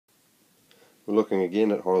We're looking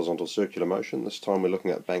again at horizontal circular motion. This time we're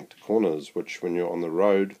looking at banked corners, which when you're on the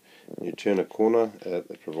road and you turn a corner,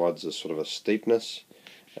 it provides a sort of a steepness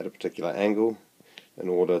at a particular angle in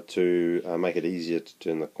order to make it easier to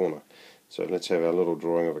turn the corner. So let's have a little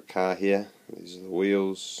drawing of a car here. These are the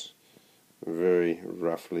wheels, very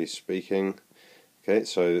roughly speaking. Okay,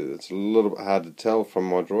 so it's a little bit hard to tell from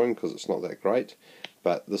my drawing because it's not that great,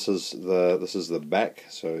 but this is the back.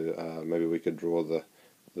 So maybe we could draw the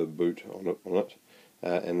boot on it,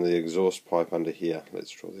 and the exhaust pipe under here.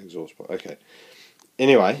 Let's draw the exhaust pipe. Okay.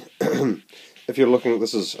 Anyway, if you're looking,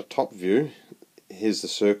 this is a top view. Here's the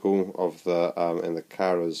circle of the and the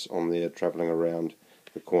car is on there travelling around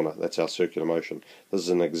the corner. That's our circular motion. This is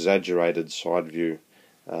an exaggerated side view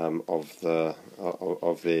of the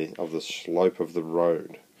slope of the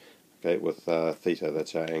road. Okay, with theta.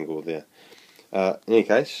 That's our angle there. In any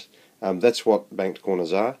case, that's what banked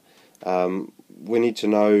corners are. We need to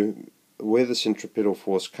know where the centripetal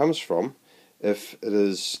force comes from if it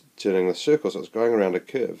is turning the circle, so it's going around a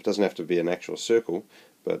curve. It doesn't have to be an actual circle,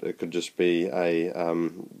 but it could just be a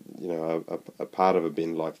part of a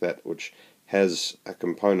bend like that, which has a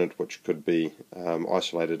component which could be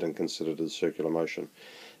isolated and considered as circular motion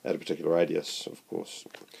at a particular radius, of course.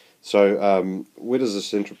 So where does the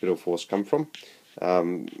centripetal force come from?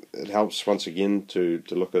 It helps once again to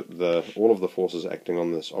look at all of the forces acting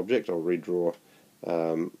on this object. I'll redraw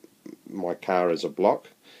my car as a block,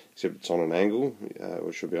 except it's on an angle.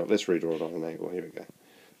 We should be able, let's redraw it on an angle. Here we go.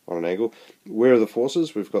 On an angle. Where are the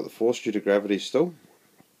forces? We've got the force due to gravity still,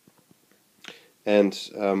 and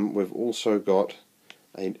we've also got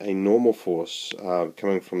a normal force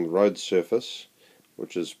coming from the road surface,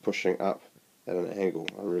 which is pushing up at an angle.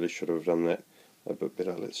 I really should have done that a bit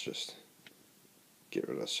better. Let's just get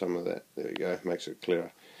rid of some of that. There we go, makes it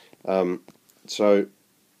clearer.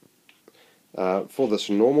 For this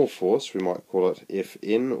normal force, we might call it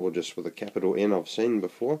Fn, or just with a capital N I've seen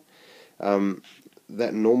before.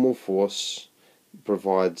 That normal force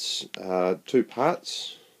provides two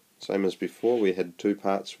parts, same as before. We had two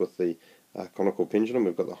parts with the conical pendulum.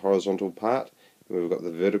 We've got the horizontal part and we've got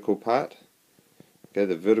the vertical part. Okay,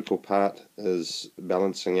 the vertical part is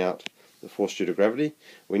balancing out the force due to gravity.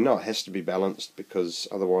 We know it has to be balanced because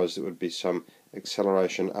otherwise there would be some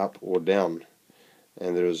acceleration up or down,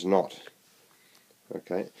 and there is not.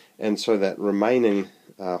 Okay, and so that remaining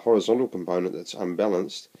horizontal component that's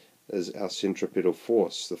unbalanced is our centripetal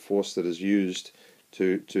force, the force that is used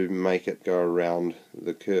to make it go around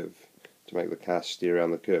the curve, to make the car steer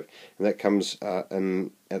around the curve. And that comes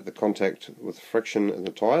in at the contact with friction in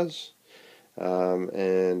the tyres.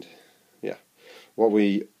 And yeah, what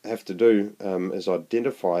we have to do is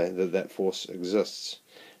identify that force exists.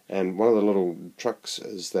 And one of the little tricks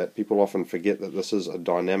is that people often forget that this is a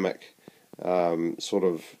dynamic sort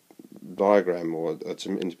of diagram, or it's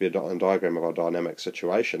meant to be a diagram of a dynamic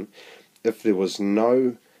situation. If there was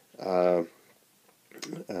no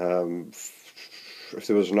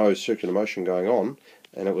circular motion going on,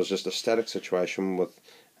 and it was just a static situation with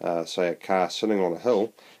say a car sitting on a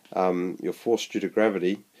hill, your force due to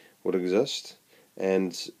gravity would exist,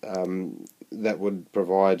 and that would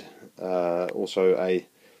provide also a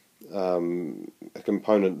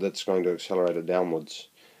component that's going to accelerate it downwards.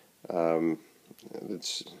 I'm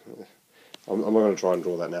not going to try and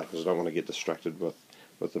draw that now because I don't want to get distracted with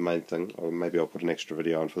the main thing, or maybe I'll put an extra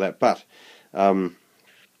video on for that. But the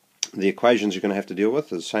equations you're going to have to deal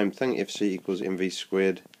with is the same thing, Fc equals mv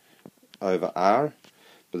squared over r.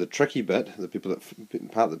 But the tricky bit, the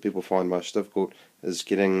part that people find most difficult, is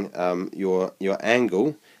getting your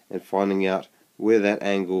angle and finding out where that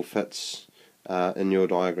angle fits in your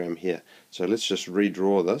diagram here. So let's just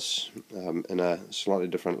redraw this in a slightly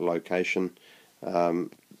different location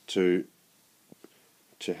to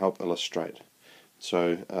help illustrate.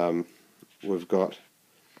 So we've got,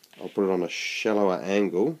 I'll put it on a shallower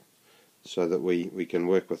angle so that we can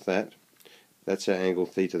work with that. That's our angle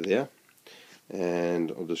theta there,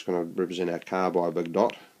 and I'm just going to represent our car by a big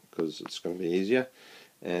dot because it's going to be easier,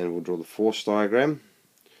 and we'll draw the force diagram.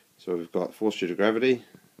 So we've got force due to gravity,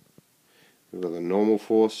 we've got the normal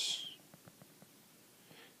force,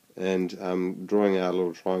 and drawing our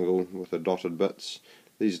little triangle with the dotted bits.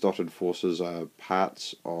 These dotted forces are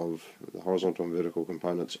parts of the horizontal and vertical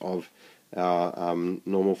components of our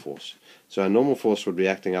normal force. So our normal force would be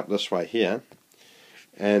acting up this way here,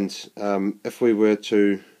 and if we were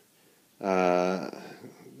to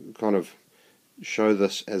kind of show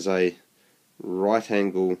this as a right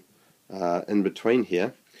angle in between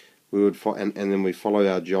here, we would and then we follow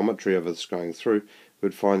our geometry of this going through, we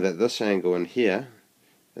would find that this angle in here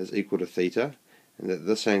is equal to theta, and that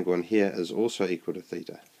this angle in here is also equal to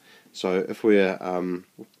theta. So if we're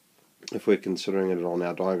considering it on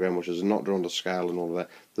our diagram, which is not drawn to scale and all of that,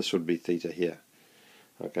 this would be theta here.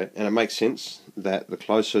 Okay, and it makes sense that the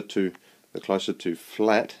closer to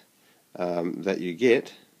flat that you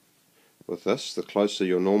get with this, the closer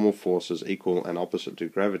your normal force is equal and opposite to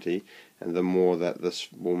gravity, and the more that this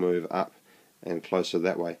will move up and closer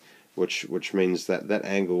that way, which means that that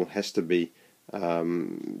angle has to be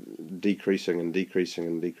decreasing and decreasing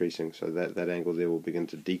and decreasing, so that angle there will begin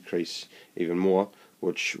to decrease even more,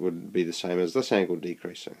 which would be the same as this angle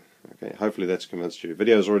decreasing. Okay, hopefully that's convinced you. The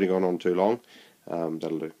video's already gone on too long.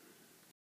 That'll do.